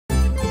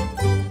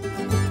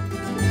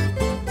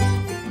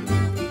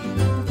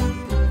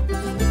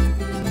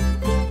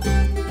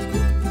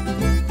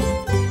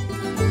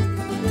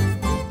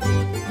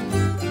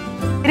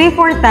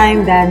3/4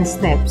 time dance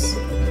steps.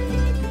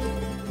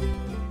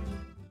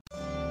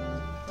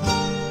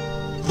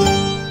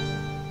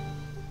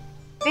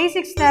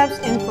 Basic steps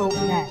in folk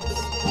dance.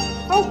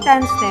 Folk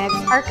dance steps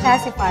are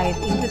classified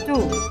into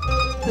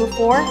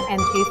 2/4 and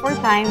 3/4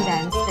 time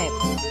dance steps.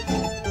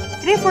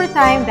 3/4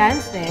 time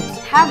dance steps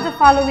have the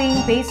following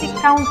basic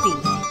counting: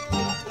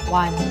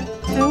 1,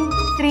 2,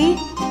 3,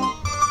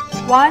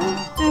 1,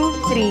 2,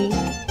 3,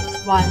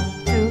 1,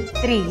 2,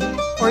 3,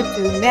 or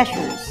 2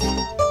 measures.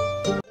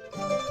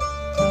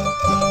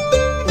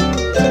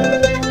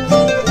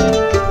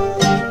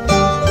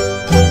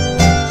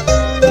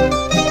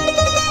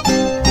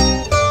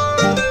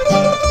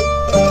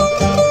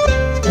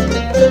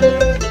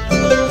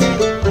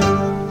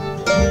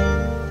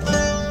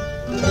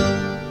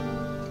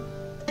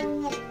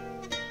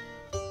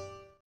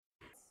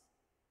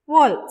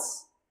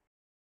 Waltz.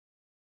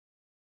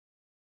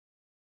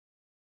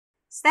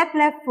 Step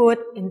left foot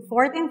in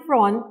fourth in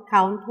front,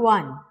 count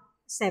 1.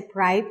 Step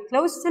right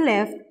close to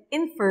left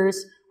in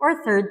first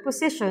or third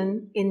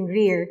position in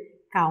rear,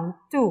 count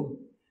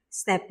 2.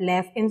 Step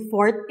left in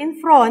fourth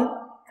in front,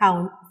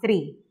 count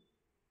 3.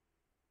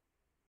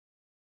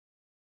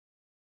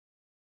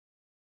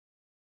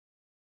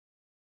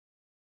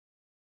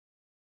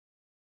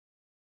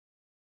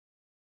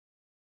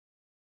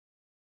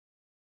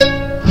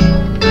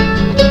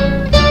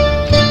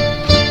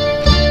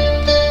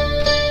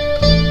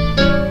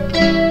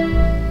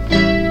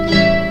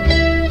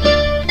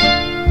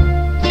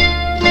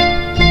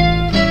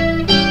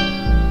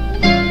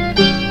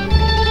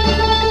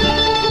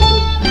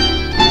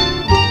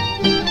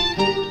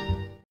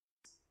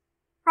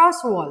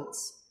 Cross waltz.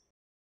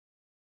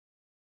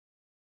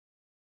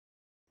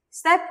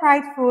 Step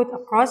right foot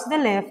across the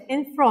left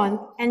in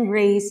front and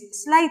raise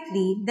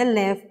slightly the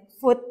left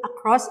foot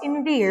across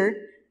in rear,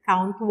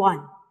 count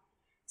 1.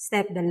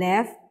 Step the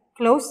left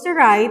close to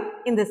right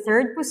in the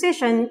third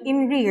position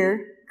in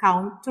rear,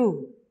 count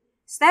 2.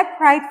 Step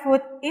right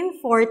foot in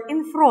fourth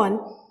in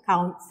front,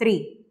 count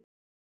 3.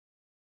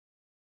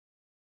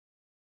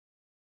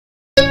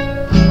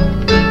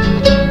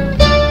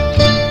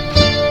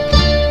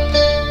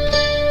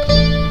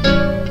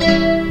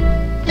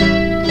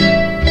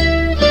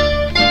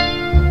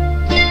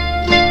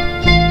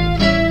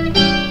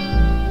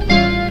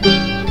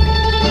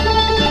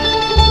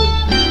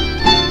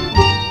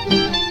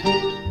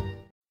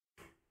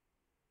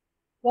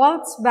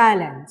 Waltz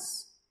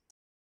balance.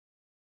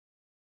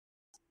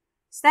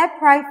 Step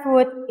right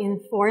foot in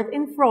fourth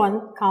in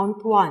front,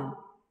 count 1.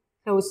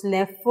 Close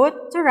left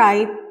foot to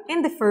right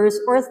in the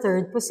first or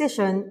third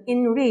position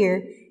in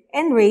rear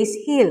and raise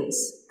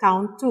heels,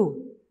 count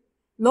 2.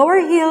 Lower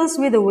heels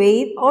with the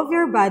weight of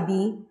your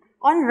body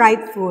on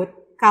right foot,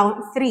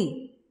 count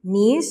 3.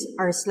 Knees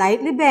are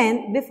slightly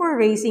bent before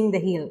raising the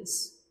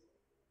heels.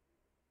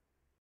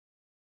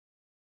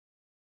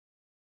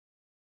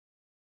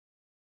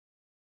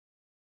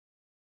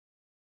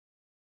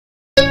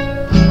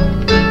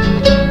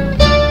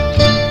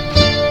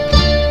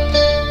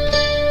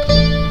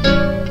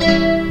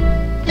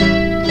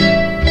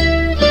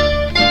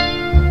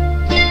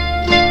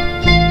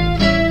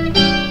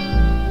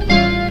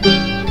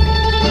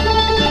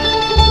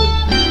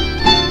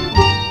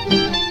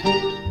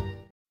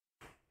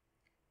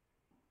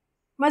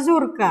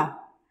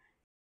 Mazurka.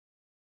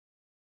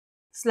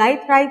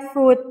 Slide right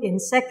foot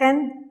in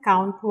second,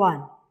 count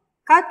 1.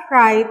 Cut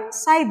right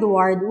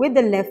sideward with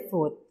the left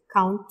foot,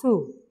 count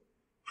 2.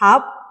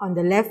 Hop on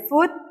the left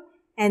foot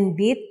and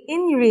beat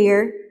in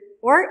rear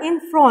or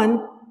in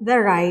front the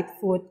right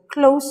foot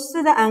close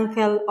to the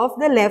ankle of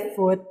the left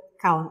foot,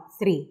 count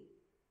 3.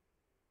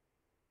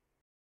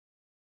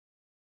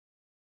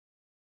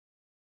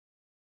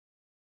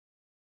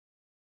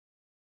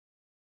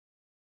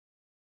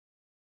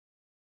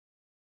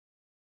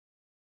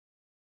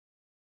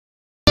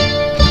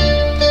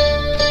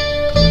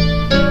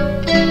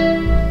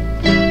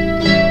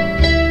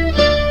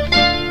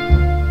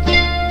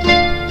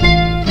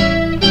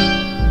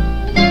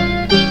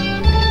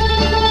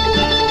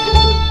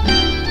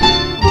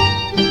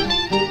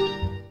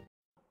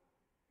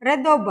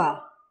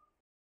 Redoba.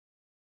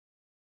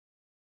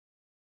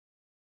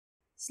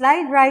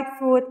 Slide right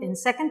foot in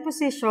second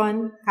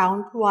position,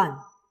 count 1.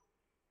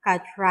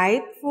 Cut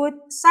right foot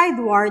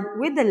sideward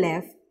with the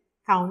left,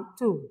 count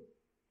 2.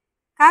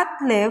 Cut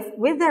left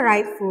with the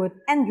right foot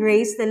and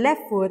raise the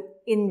left foot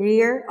in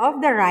rear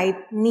of the right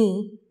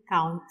knee,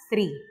 count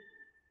 3.